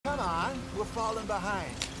falling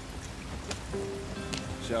behind.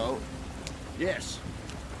 So, yes,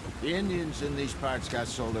 the Indians in these parts got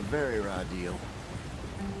sold a very raw deal.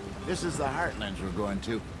 This is the heartlands we're going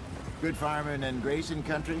to. Good farming and grazing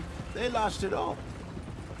country, they lost it all.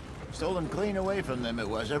 Stolen clean away from them it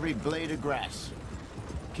was, every blade of grass.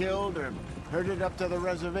 Killed or herded up to the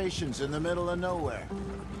reservations in the middle of nowhere.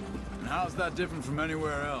 And how's that different from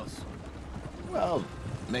anywhere else? Well,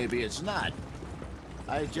 maybe it's not.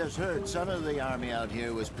 I just heard some of the army out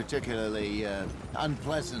here was particularly,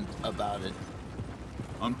 unpleasant about it.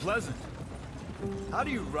 Unpleasant? How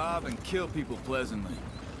do you rob and kill people pleasantly?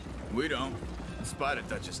 We don't, in spite of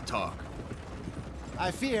Dutch's talk.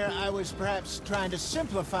 I fear I was perhaps trying to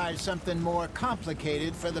simplify something more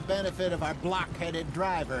complicated for the benefit of our block-headed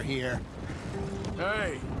driver here.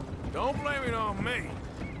 Hey, don't blame it on me.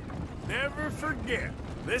 Never forget,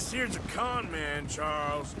 this here's a con man,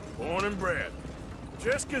 Charles, born and bred.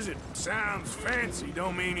 Just 'cause it sounds fancy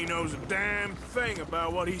don't mean he knows a damn thing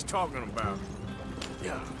about what he's talking about.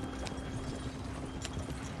 Yeah.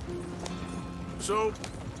 So,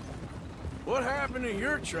 what happened to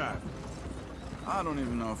your tribe? I don't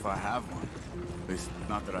even know if I have one. At least,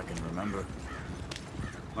 not that I can remember.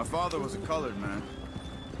 My father was a colored man.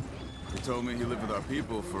 He told me he lived with our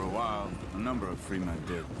people for a while. A number of free men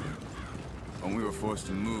did. When we were forced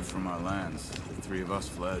to move from our lands, the three of us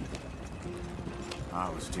fled. I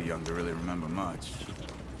was too young to really remember much.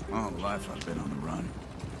 My whole life I've been on the run.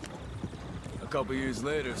 A couple years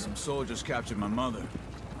later, some soldiers captured my mother.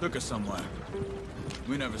 Took her somewhere.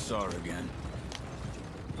 We never saw her again.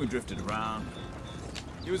 We drifted around.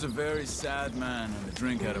 He was a very sad man, and the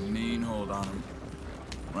drink had a mean hold on him.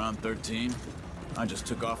 Around 13, I just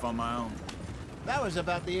took off on my own. That was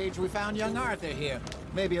about the age we found young Arthur here.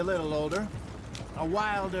 Maybe a little older. A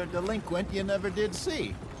wilder delinquent you never did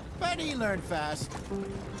see. But he learned fast.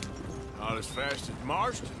 Not as fast as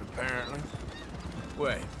Marston, apparently.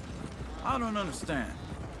 Wait, I don't understand.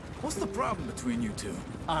 What's the problem between you two?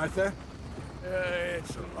 Arthur?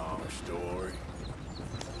 It's a long story.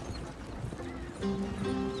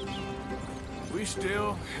 We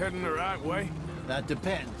still heading the right way? That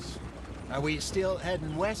depends. Are we still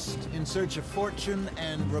heading west in search of fortune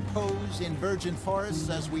and repose in virgin forests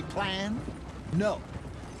as we planned? No.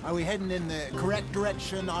 Are we heading in the correct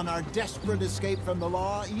direction on our desperate escape from the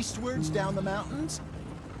law eastwards down the mountains?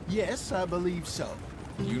 Yes, I believe so.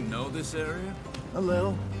 You know this area? A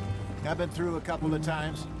little. I've been through a couple of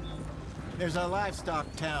times. There's a livestock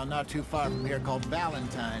town not too far from here called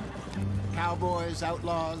Valentine. Cowboys,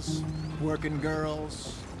 outlaws, working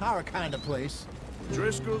girls, our kind of place.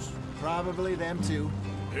 Driscoll's? Probably them too.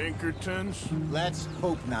 Pinkertons? Let's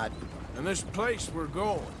hope not. And this place we're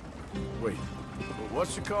going. Wait,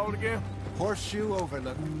 what's it called again? Horseshoe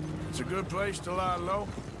Overlook. It's a good place to lie low?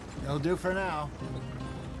 It'll do for now.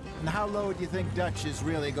 And how low do you think Dutch is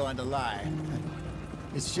really going to lie?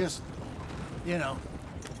 It's just, you know,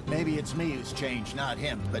 maybe it's me who's changed, not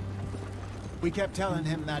him, but we kept telling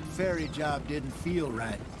him that ferry job didn't feel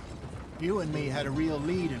right. You and me had a real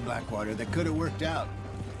lead in Blackwater that could have worked out.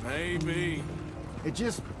 Maybe. It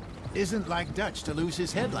just isn't like Dutch to lose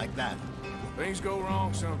his head like that. Things go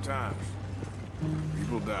wrong sometimes.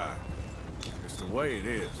 People die. It's the way it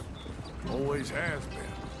is. Always has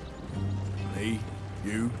been. Me,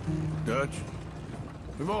 you, Dutch.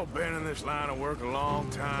 We've all been in this line of work a long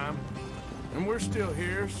time. And we're still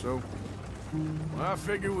here, so... well, I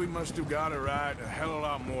figure we must have got it right a hell of a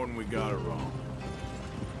lot more than we got it wrong.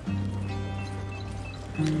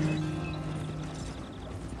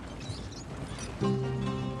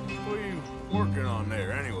 What are you working on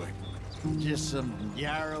there, anyway? Just some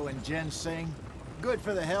yarrow and ginseng. Good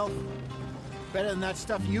for the health. Better than that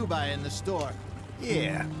stuff you buy in the store.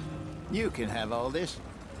 Yeah, you can have all this.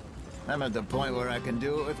 I'm at the point where I can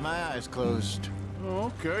do it with my eyes closed.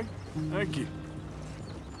 Oh, okay. Thank you.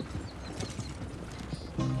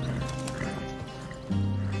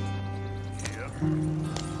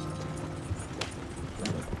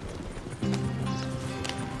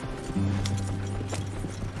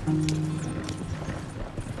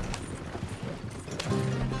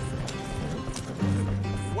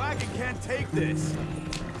 Wagon can't take this.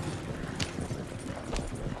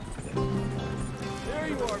 There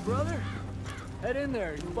you are, brother. Head in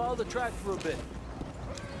there. You follow the track for a bit.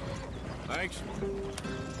 Thanks.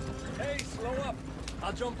 Hey, slow up.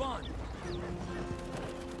 I'll jump on.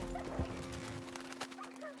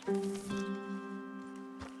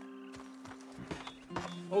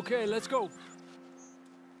 Okay, let's go.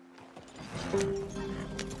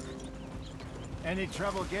 Any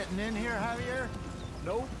trouble getting in here, Javier?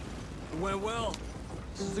 Nope. It went well.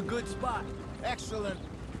 This is a good spot. Excellent.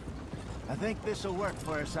 I think this'll work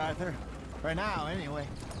for us, Arthur. For now, anyway.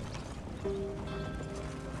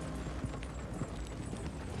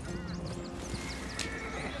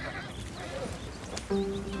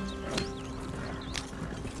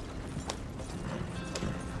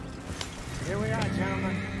 Here we are,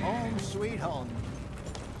 gentlemen. Home sweet home.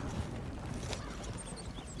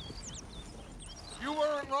 You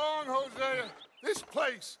weren't wrong, Hosea. This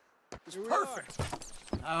place is perfect.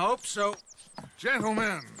 I hope so.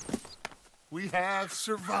 Gentlemen, we have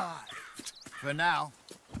survived. For now.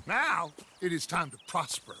 Now, it is time to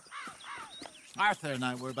prosper. Arthur and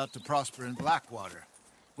I were about to prosper in Blackwater.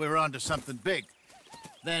 We were onto something big.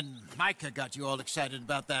 Then Micah got you all excited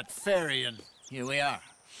about that ferry, and here we are.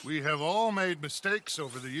 We have all made mistakes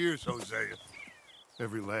over the years, Hosea.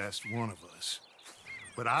 Every last one of us.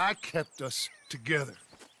 But I kept us together.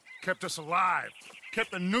 Kept us alive.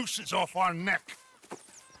 Kept the nooses off our neck.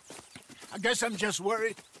 I guess I'm just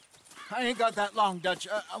worried. I ain't got that long, Dutch.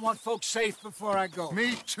 I want folks safe before I go.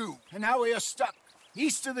 Me too. And now we are stuck,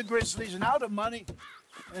 east of the Grizzlies and out of money,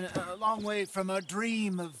 and a long way from a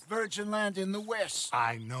dream of virgin land in the west.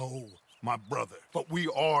 I know, my brother, but we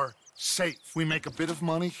are safe. We make a bit of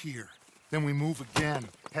money here, then we move again,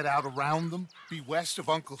 head out around them, be west of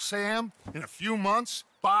Uncle Sam, in a few months,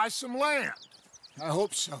 buy some land. I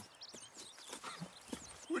hope so.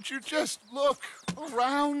 Would you just look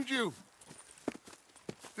around you?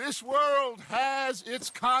 This world has its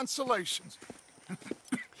consolations.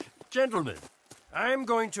 Gentlemen, I'm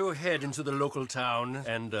going to head into the local town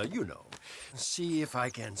and, see if I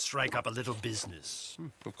can strike up a little business.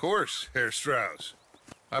 Of course, Herr Strauss.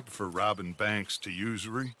 I prefer robbing banks to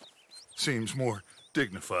usury. Seems more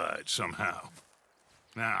dignified somehow.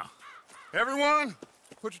 Now, everyone,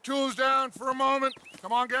 put your tools down for a moment.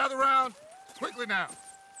 Come on, gather round. Quickly now.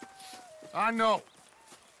 I know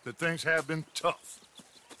that things have been tough,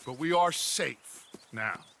 but we are safe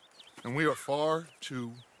now, and we are far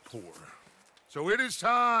too poor. So it is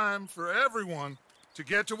time for everyone to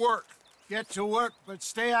get to work. Get to work, but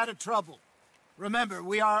stay out of trouble. Remember,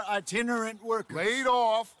 we are itinerant workers. Laid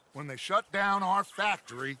off when they shut down our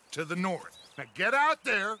factory to the north. Now get out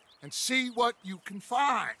there and see what you can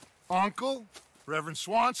find. Uncle, Reverend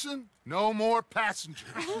Swanson, no more passengers.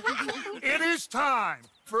 It is time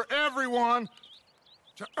for everyone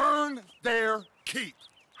to earn their keep.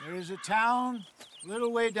 There is a town a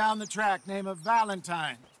little way down the track named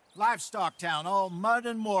Valentine. Livestock town, all mud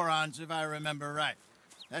and morons, if I remember right.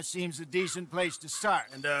 That seems a decent place to start.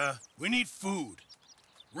 And, we need food.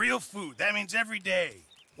 Real food. That means every day.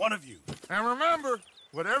 One of you. And remember,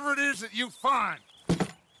 whatever it is that you find,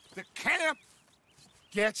 the camp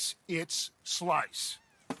gets its slice.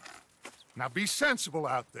 Now be sensible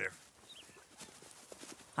out there.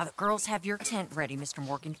 Now, the girls have your tent ready, Mr.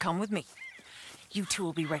 Morgan. Come with me. You two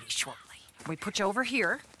will be ready shortly. We put you over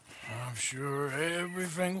here. I'm sure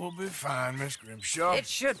everything will be fine, Miss Grimshaw. It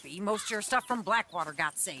should be. Most of your stuff from Blackwater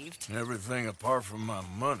got saved. Everything apart from my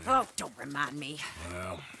money. Oh, don't remind me.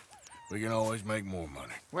 Well, we can always make more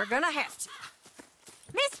money. We're gonna have to.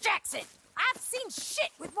 Miss Jackson, I've seen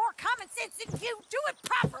shit with more common sense than you. Do it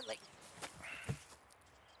properly.